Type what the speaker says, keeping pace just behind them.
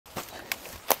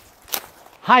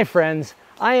Hi friends,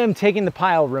 I am taking the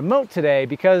pile remote today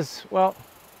because, well,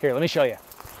 here, let me show you.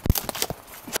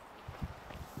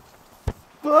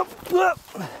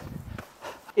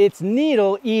 It's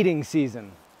needle eating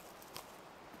season.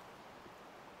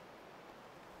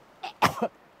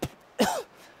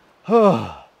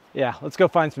 Yeah, let's go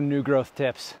find some new growth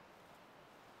tips.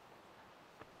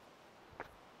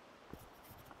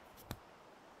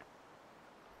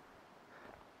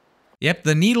 Yep,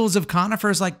 the needles of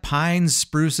conifers like pines,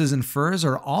 spruces, and firs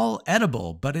are all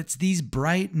edible, but it's these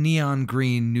bright neon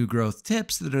green new growth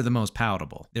tips that are the most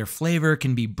palatable. Their flavor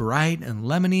can be bright and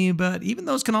lemony, but even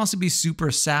those can also be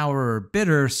super sour or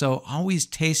bitter, so always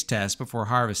taste test before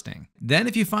harvesting. Then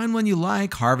if you find one you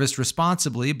like, harvest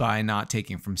responsibly by not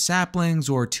taking from saplings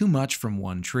or too much from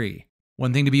one tree.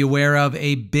 One thing to be aware of,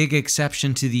 a big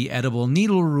exception to the edible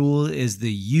needle rule, is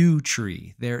the yew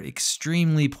tree. They're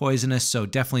extremely poisonous, so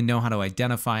definitely know how to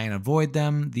identify and avoid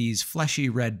them. These fleshy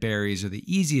red berries are the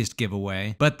easiest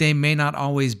giveaway, but they may not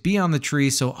always be on the tree,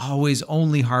 so always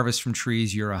only harvest from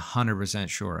trees you're 100%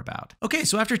 sure about. Okay,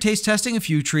 so after taste testing a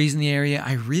few trees in the area,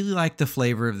 I really like the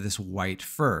flavor of this white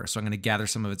fir, so I'm going to gather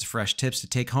some of its fresh tips to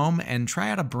take home and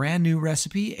try out a brand new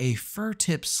recipe, a fir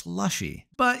tip slushie.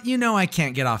 But you know I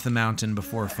can't get off the mountain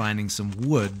before finding some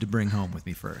wood to bring home with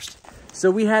me first. So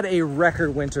we had a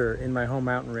record winter in my home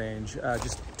mountain range,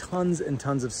 just tons and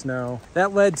tons of snow.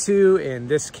 That led to, in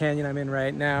this canyon I'm in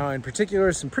right now, in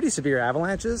particular, some pretty severe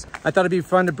avalanches. I thought it'd be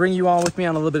fun to bring you all with me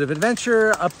on a little bit of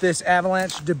adventure up this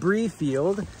avalanche debris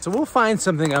field. So we'll find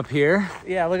something up here.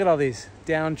 Yeah, look at all these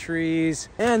down trees.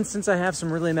 And since I have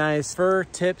some really nice fir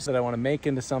tips that I want to make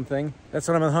into something, that's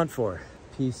what I'm on the hunt for.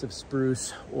 Piece of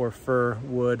spruce or fir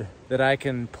wood that I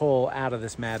can pull out of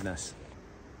this madness.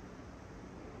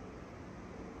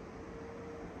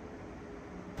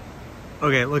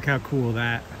 Okay, look how cool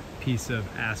that piece of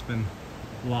aspen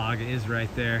log is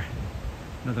right there.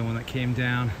 Another one that came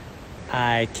down.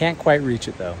 I can't quite reach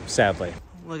it though, sadly.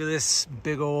 Look at this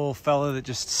big old fella that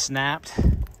just snapped.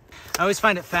 I always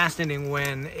find it fascinating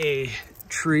when a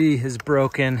tree is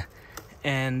broken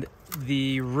and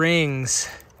the rings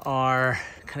are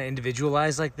kind of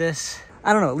individualized like this.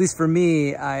 I don't know, at least for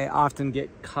me, I often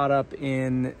get caught up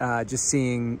in just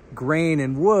seeing grain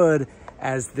and wood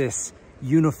as this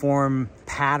uniform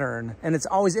pattern. And it's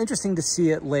always interesting to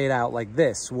see it laid out like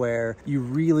this, where you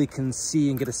really can see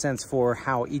and get a sense for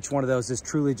how each one of those is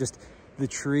truly just the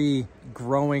tree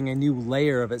growing a new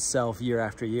layer of itself year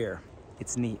after year.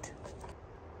 It's neat.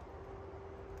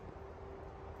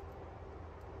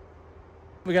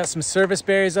 We got some service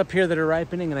berries up here that are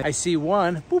ripening, and I see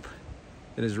one, boop,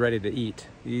 that is ready to eat.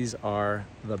 These are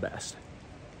the best.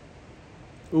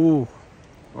 Ooh,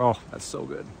 oh, that's so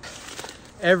good.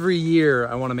 Every year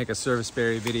I want to make a service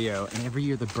berry video, and every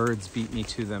year the birds beat me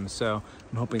to them. So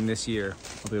I'm hoping this year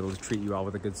I'll be able to treat you all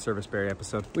with a good service berry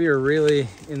episode. We are really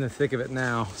in the thick of it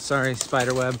now. Sorry,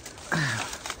 spider web.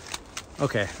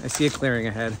 Okay, I see a clearing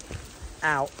ahead.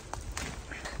 Ow.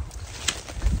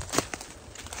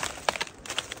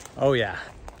 Oh yeah,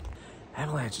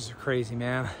 avalanches are crazy,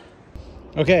 man.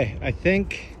 Okay, I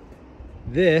think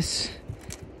this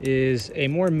is a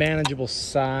more manageable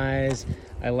size.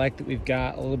 I like that we've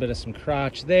got a little bit of some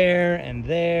crotch there and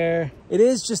there. It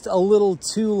is just a little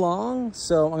too long,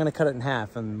 so I'm gonna cut it in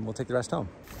half and we'll take the rest home.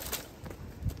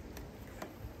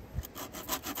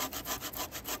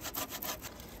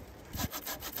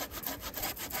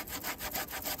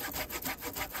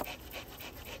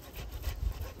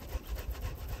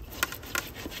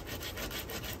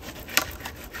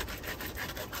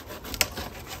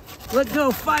 Let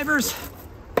go, fibers.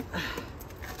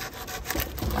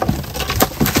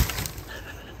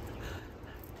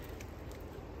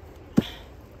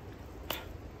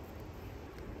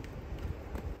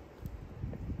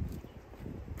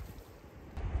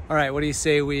 All right, what do you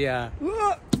say we, all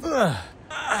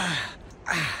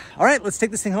right, let's take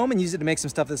this thing home and use it to make some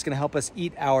stuff that's gonna help us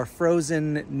eat our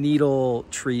frozen needle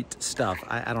treat stuff.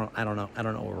 I don't know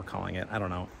what we're calling it. I don't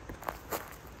know.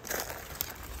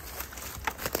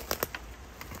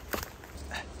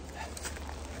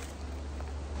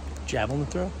 Javelin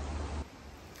throw?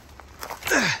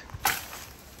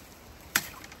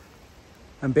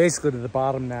 I'm basically to the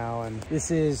bottom now, and this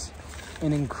is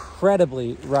an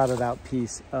incredibly rotted out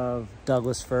piece of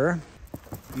douglas-fir.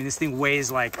 I mean, this thing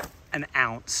weighs like an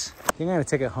ounce. I think I'm gonna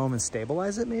take it home and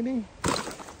stabilize it, maybe?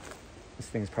 This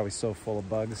thing's probably so full of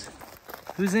bugs.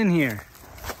 Who's in here?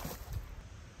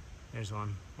 There's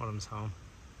one. One of them's home.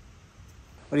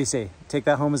 What do you say? Take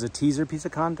that home as a teaser piece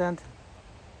of content?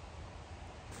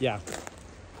 Yeah.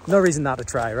 No reason not to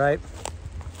try, right?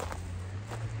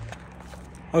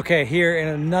 Okay, here in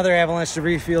another avalanche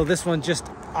debris field, this one just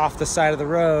off the side of the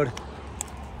road.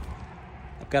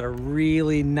 I've got a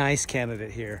really nice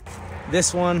candidate here.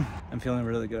 This one, I'm feeling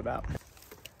really good about.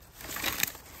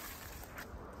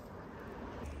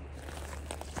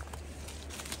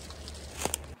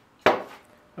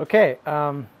 Okay,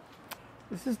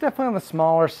 this is definitely on the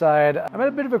smaller side. I'm at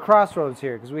a bit of a crossroads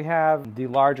here because we have the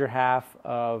larger half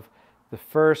of the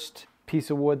first piece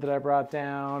of wood that I brought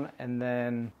down, and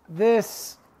then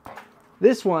this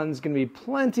one's gonna be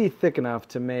plenty thick enough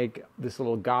to make this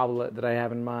little goblet that I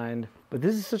have in mind. But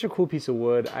this is such a cool piece of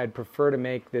wood, I'd prefer to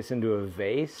make this into a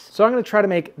vase. So I'm gonna try to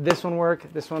make this one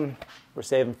work. This one we're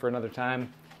saving for another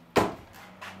time.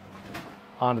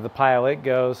 Onto the pile it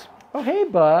goes. Oh, hey,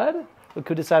 bud. Look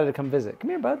who decided to come visit. Come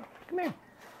here, bud. Come here.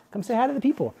 Come say hi to the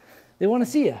people. They want to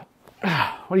see you.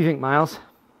 What do you think, Miles?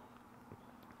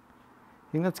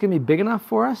 Think that's gonna be big enough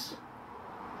for us?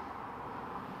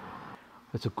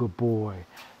 That's a good boy.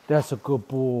 That's a good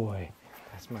boy.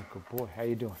 That's my good boy. How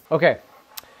you doing? Okay.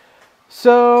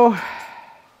 So,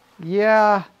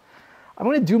 yeah, I'm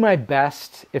gonna do my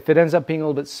best. If it ends up being a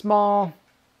little bit small,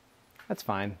 that's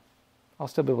fine. I'll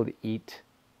still be able to eat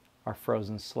our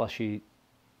frozen slushy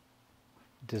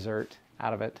dessert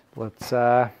out of it. Let's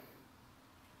have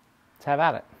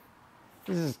at it.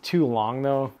 This is too long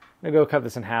though. I'm gonna go cut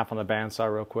this in half on the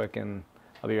bandsaw real quick and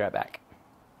I'll be right back.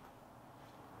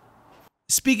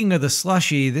 Speaking of the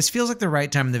slushy, this feels like the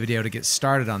right time in the video to get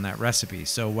started on that recipe,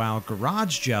 so while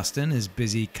Garage Justin is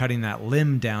busy cutting that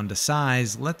limb down to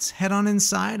size, let's head on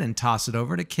inside and toss it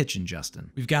over to Kitchen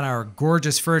Justin. We've got our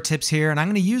gorgeous fir tips here, and I'm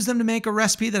going to use them to make a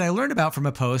recipe that I learned about from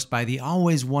a post by the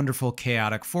always wonderful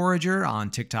Chaotic Forager on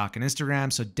TikTok and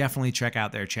Instagram, so definitely check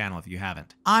out their channel if you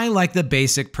haven't. I, like the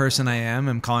basic person I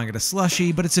am calling it a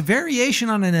slushy, but it's a variation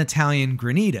on an Italian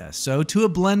granita, so to a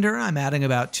blender I'm adding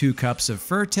about 2 cups of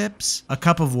fir tips, a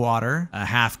cup of water, a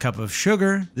half cup of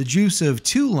sugar, the juice of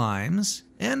 2 limes,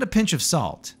 and a pinch of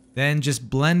salt. Then just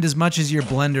blend as much as your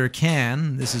blender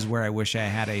can. This is where I wish I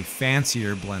had a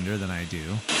fancier blender than I do.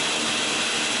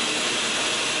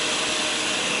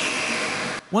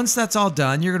 Once that's all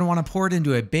done, you're going to want to pour it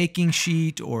into a baking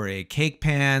sheet or a cake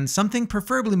pan, something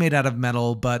preferably made out of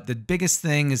metal, but the biggest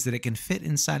thing is that it can fit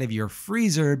inside of your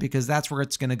freezer because that's where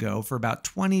it's going to go for about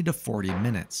 20 to 40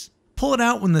 minutes. Pull it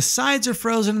out when the sides are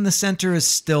frozen and the center is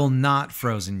still not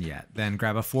frozen yet. Then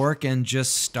grab a fork and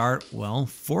just start, well,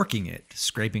 forking it,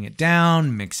 scraping it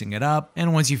down, mixing it up.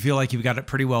 And once you feel like you've got it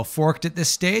pretty well forked at this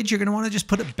stage, you're gonna wanna just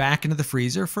put it back into the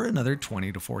freezer for another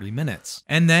 20 to 40 minutes.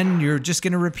 And then you're just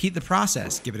gonna repeat the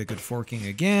process. Give it a good forking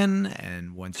again.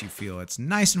 And once you feel it's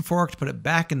nice and forked, put it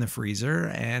back in the freezer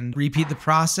and repeat the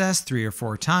process 3 or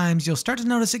 4 times. You'll start to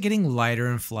notice it getting lighter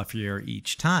and fluffier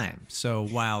each time. So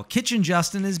while Kitchen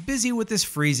Justin is busy with this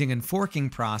freezing and forking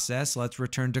process, let's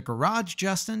return to Garage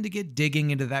Justin to get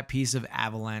digging into that piece of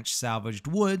avalanche salvaged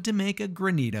wood to make a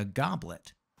granita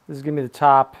goblet. This is gonna be the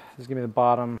top, this is gonna be the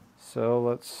bottom. So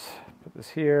let's put this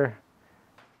here.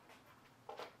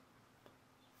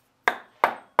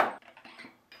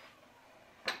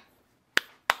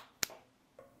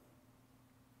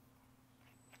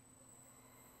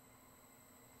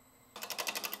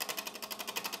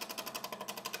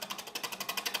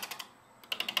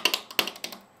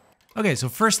 Okay, so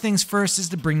first things first is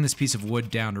to bring this piece of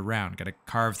wood down to round. Gotta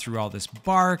carve through all this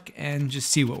bark and just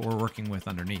see what we're working with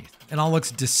underneath. It all looks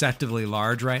deceptively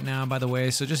large right now, by the way,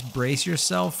 so just brace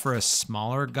yourself for a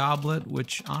smaller goblet,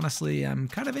 which honestly I'm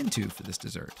kind of into for this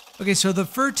dessert. Okay, so the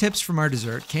fir tips from our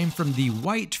dessert came from the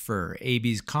white fir,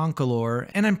 Abies concolor,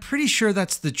 and I'm pretty sure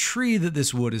that's the tree that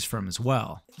this wood is from as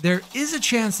well. There is a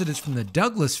chance that it's from the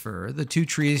douglas-fir. The 2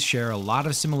 trees share a lot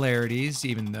of similarities,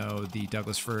 even though the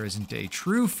douglas-fir isn't a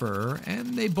true fir,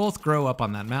 and they both grow up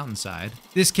on that mountainside.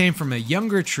 This came from a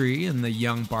younger tree, and the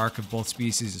young bark of both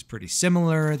species is pretty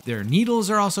similar. Their needles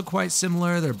are also quite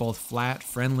similar. They're both flat,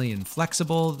 friendly, and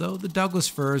flexible, though the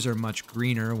douglas-firs are much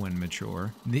greener when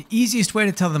mature. The easiest way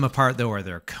to tell them apart, though, are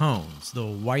their cones. The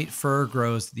white fir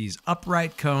grows these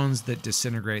upright cones that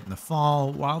disintegrate in the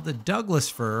fall, while the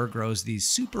douglas-fir grows these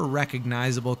super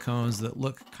recognizable cones that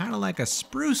look kind of like a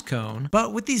spruce cone,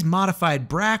 but with these modified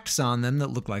bracts on them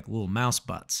that look like little mouse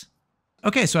butts.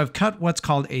 Okay, so I've cut what's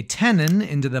called a tenon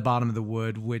into the bottom of the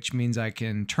wood, which means I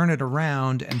can turn it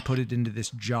around and put it into this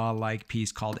jaw-like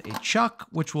piece called a chuck,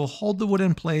 which will hold the wood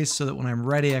in place so that when I'm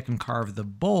ready, I can carve the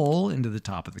bowl into the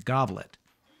top of the goblet.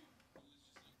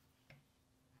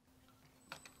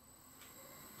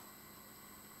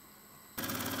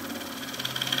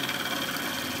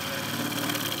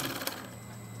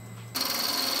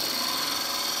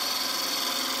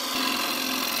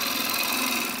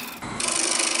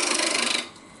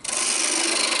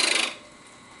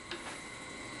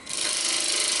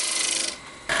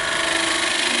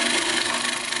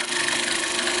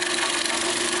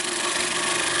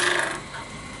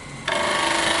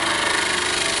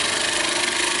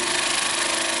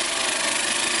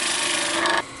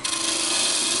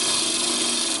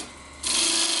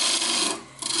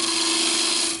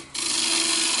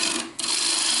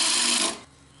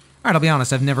 right, I'll be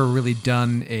honest, I've never really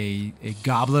done a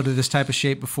goblet of this type of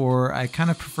shape before. I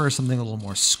kind of prefer something a little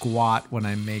more squat when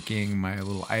I'm making my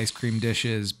little ice cream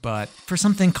dishes, but for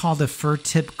something called a fir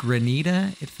tip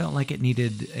granita, it felt like it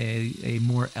needed a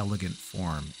more elegant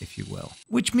form, if you will.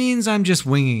 Which means I'm just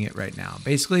winging it right now,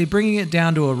 basically bringing it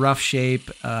down to a rough shape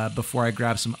before I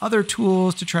grab some other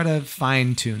tools to try to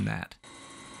fine-tune that.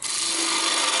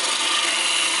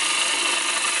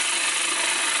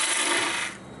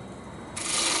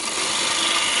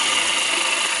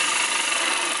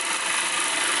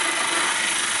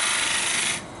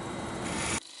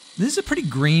 This is a pretty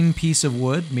green piece of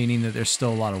wood, meaning that there's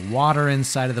still a lot of water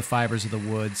inside of the fibers of the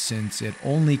wood since it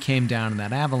only came down in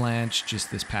that avalanche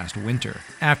just this past winter.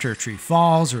 After a tree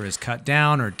falls or is cut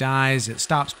down or dies, it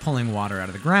stops pulling water out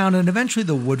of the ground and eventually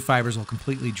the wood fibers will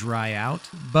completely dry out.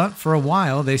 But for a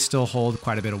while, they still hold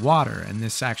quite a bit of water, and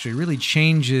this actually really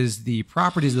changes the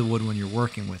properties of the wood when you're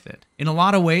working with it. In a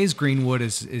lot of ways, green wood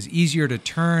is easier to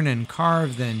turn and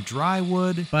carve than dry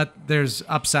wood, but there's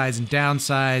upsides and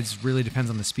downsides, really depends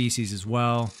on the species as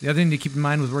well. The other thing to keep in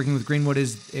mind with working with green wood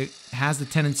is it has the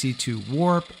tendency to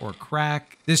warp or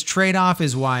crack. This trade-off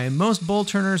is why most bowl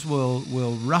turners will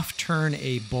rough turn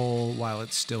a bowl while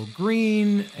it's still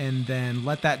green and then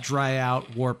let that dry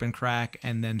out, warp and crack,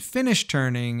 and then finish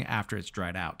turning after it's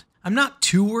dried out. I'm not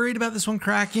too worried about this one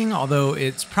cracking, although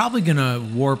it's probably gonna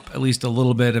warp at least a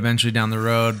little bit eventually down the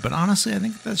road, but honestly, I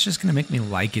think that's just gonna make me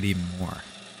like it even more.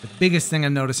 The biggest thing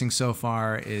I'm noticing so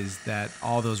far is that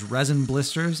all those resin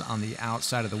blisters on the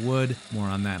outside of the wood, more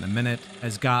on that in a minute,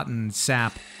 has gotten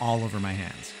sap all over my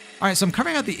hands. All right, so I'm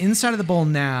covering out the inside of the bowl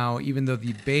now, even though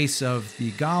the base of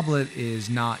the goblet is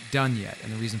not done yet.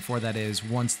 And the reason for that is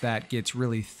once that gets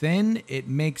really thin, it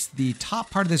makes the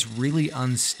top part of this really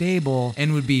unstable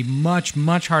and would be much,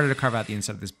 much harder to carve out the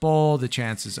inside of this bowl. The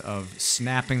chances of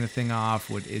snapping the thing off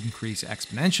would increase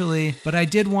exponentially. But I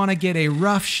did want to get a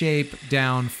rough shape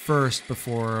down first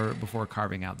before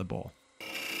carving out the bowl.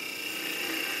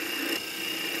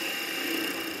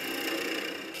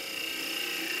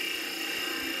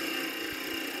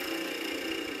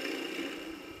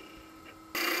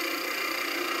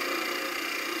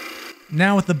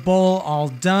 Now with the bowl all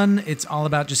done, it's all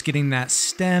about just getting that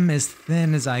stem as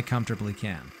thin as I comfortably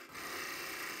can.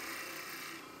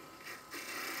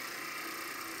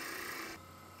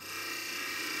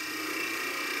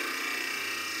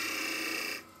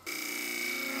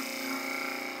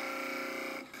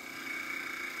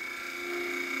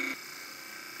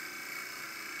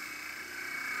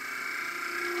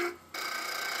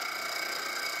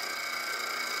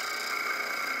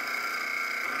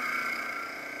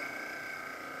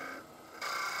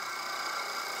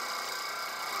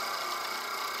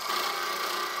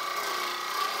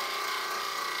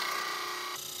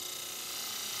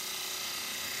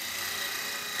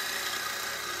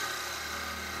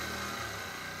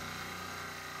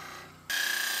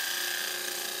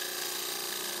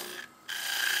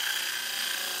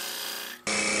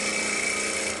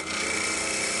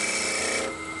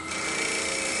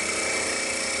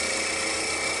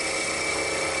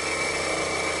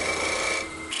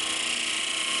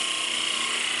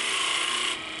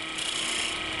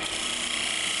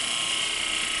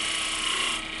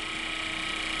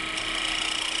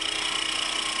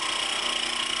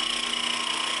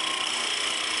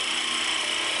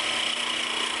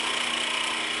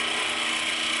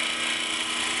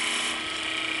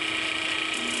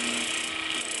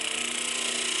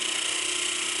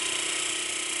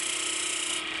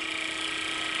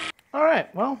 All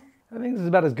right, well, I think this is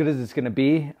about as good as it's gonna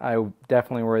be. I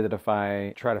definitely worry that if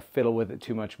I try to fiddle with it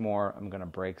too much more, I'm gonna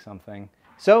break something.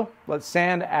 So let's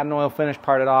sand, add an oil finish,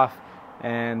 part it off,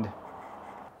 and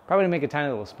probably make a tiny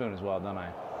little spoon as well, don't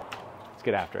I? Let's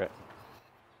get after it.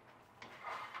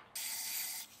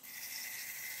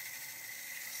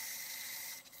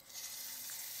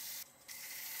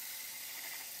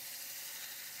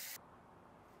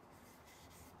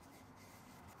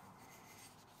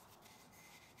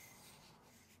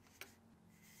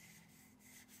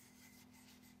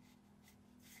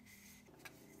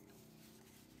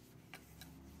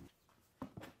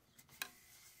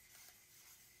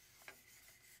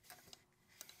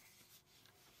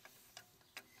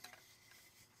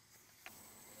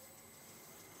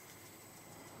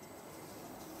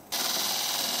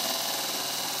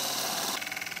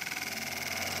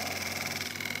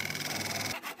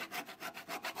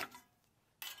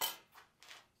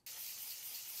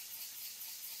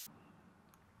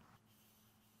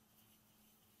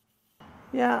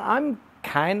 Yeah, I'm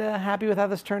kind of happy with how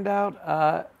this turned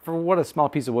out. For what a small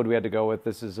piece of wood we had to go with,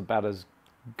 this is about as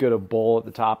good a bowl at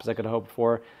the top as I could have hoped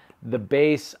for. The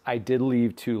base I did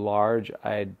leave too large.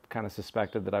 I had kind of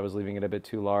suspected that I was leaving it a bit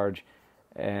too large,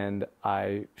 and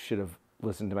I should have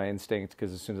listened to my instinct,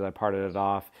 because as soon as I parted it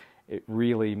off, it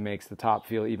really makes the top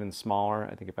feel even smaller.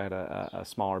 I think if I had a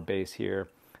smaller base here,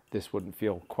 this wouldn't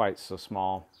feel quite so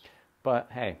small. But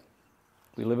hey,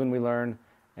 we live and we learn,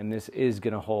 and this is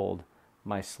going to hold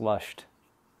my slushed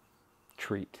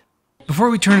treat.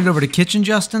 Before we turn it over to kitchen,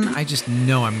 Justin, I just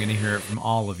know I'm going to hear it from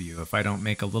all of you if I don't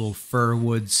make a little fir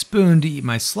wood spoon to eat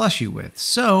my slushie with.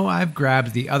 So I've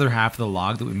grabbed the other half of the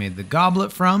log that we made the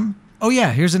goblet from. Oh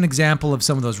yeah, here's an example of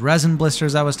some of those resin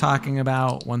blisters I was talking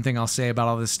about. One thing I'll say about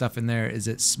all this stuff in there is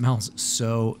it smells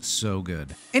so, so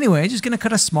good. Anyway, just going to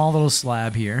cut a small little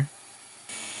slab here.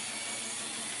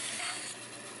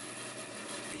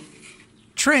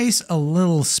 Trace a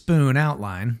little spoon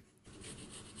outline.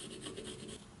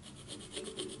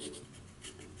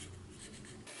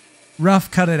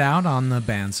 Rough cut it out on the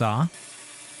bandsaw.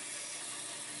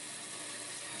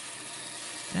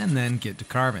 And then get to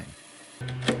carving.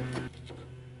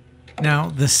 Now,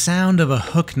 the sound of a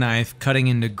hook knife cutting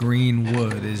into green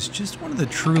wood is just one of the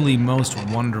truly most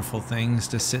wonderful things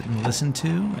to sit and listen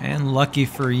to, and lucky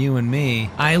for you and me,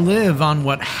 I live on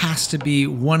what has to be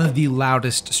one of the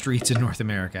loudest streets in North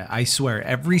America. I swear,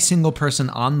 every single person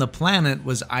on the planet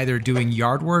was either doing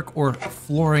yard work or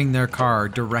flooring their car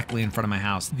directly in front of my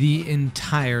house the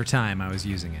entire time I was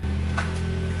using it.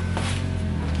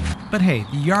 But hey,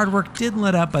 the yard work did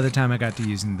let up by the time I got to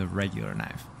using the regular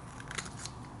knife.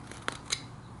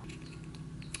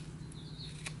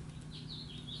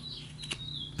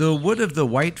 The wood of the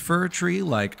white fir tree,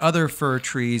 like other fir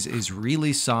trees, is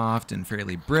really soft and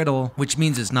fairly brittle, which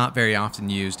means it's not very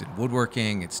often used in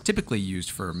woodworking. It's typically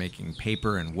used for making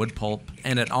paper and wood pulp.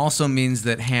 And it also means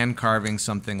that hand carving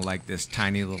something like this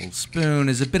tiny little spoon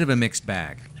is a bit of a mixed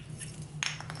bag.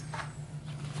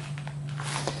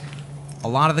 A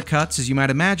lot of the cuts, as you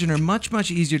might imagine, are much, much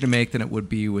easier to make than it would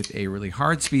be with a really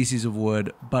hard species of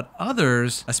wood, but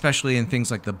others, especially in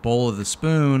things like the bowl of the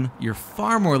spoon, you're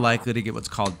far more likely to get what's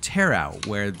called tear out,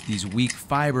 where these weak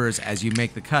fibers, as you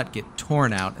make the cut, get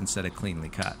torn out instead of cleanly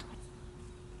cut.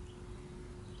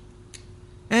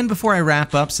 And before I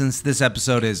wrap up, since this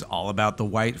episode is all about the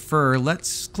white fir,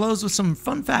 let's close with some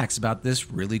fun facts about this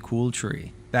really cool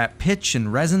tree. That pitch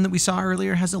and resin that we saw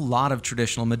earlier has a lot of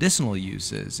traditional medicinal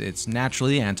uses. It's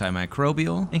naturally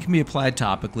antimicrobial and can be applied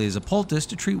topically as a poultice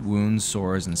to treat wounds,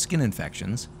 sores, and skin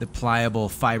infections. The pliable,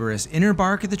 fibrous inner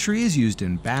bark of the tree is used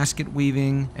in basket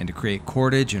weaving and to create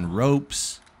cordage and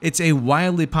ropes. It's a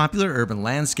wildly popular urban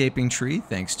landscaping tree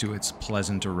thanks to its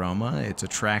pleasant aroma, its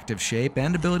attractive shape,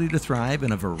 and ability to thrive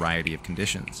in a variety of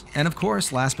conditions. And of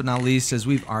course, last but not least, as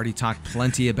we've already talked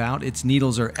plenty about, its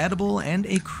needles are edible and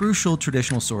a crucial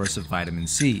traditional source of vitamin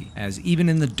C, as even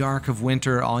in the dark of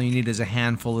winter, all you need is a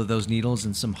handful of those needles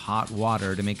and some hot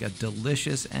water to make a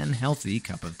delicious and healthy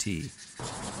cup of tea.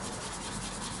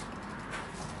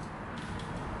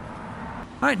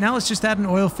 All right, now let's just add an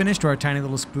oil finish to our tiny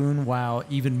little spoon while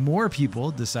even more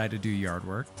people decide to do yard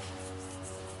work.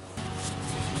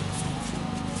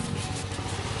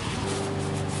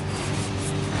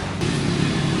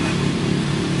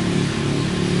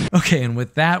 Okay, and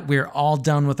with that, we're all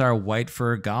done with our white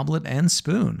fir goblet and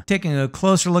spoon. Taking a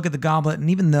closer look at the goblet, and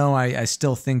even though I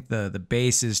still think the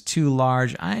base is too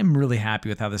large, I am really happy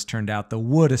with how this turned out. The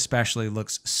wood especially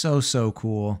looks so, so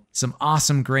cool. Some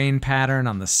awesome grain pattern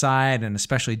on the side and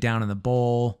especially down in the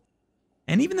bowl.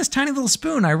 And even this tiny little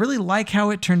spoon, I really like how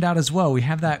it turned out as well. We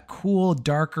have that cool,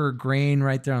 darker grain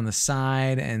right there on the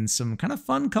side and some kind of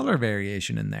fun color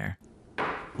variation in there.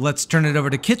 Let's turn it over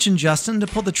to Kitchen Justin to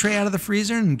pull the tray out of the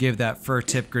freezer and give that fir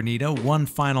tip granita one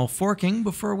final forking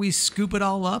before we scoop it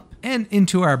all up and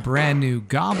into our brand new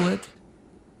goblet.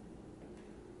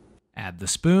 Add the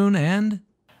spoon and...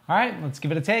 All right, let's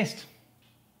give it a taste.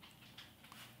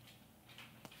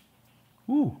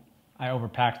 Ooh, I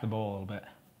overpacked the bowl a little bit.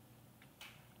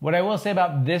 What I will say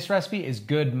about this recipe is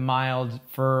good mild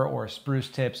fir or spruce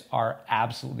tips are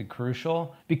absolutely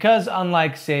crucial because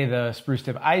unlike say the spruce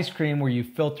tip ice cream where you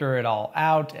filter it all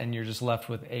out and you're just left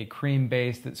with a cream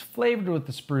base that's flavored with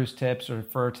the spruce tips or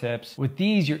fir tips, with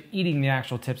these you're eating the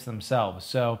actual tips themselves.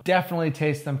 So definitely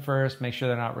taste them first, make sure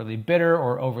they're not really bitter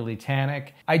or overly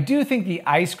tannic. I do think the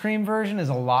ice cream version is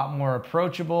a lot more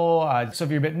approachable. So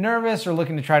if you're a bit nervous or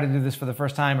looking to try to do this for the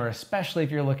first time, or especially if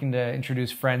you're looking to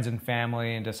introduce friends and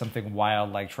family into something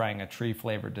wild like trying a tree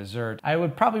flavored dessert, I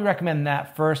would probably recommend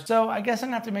that first. So I guess I'm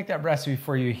gonna have to make that recipe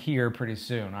for you here pretty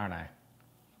soon, aren't I?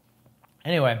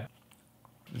 Anyway,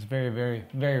 it's very, very,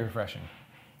 very refreshing.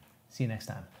 See you next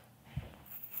time.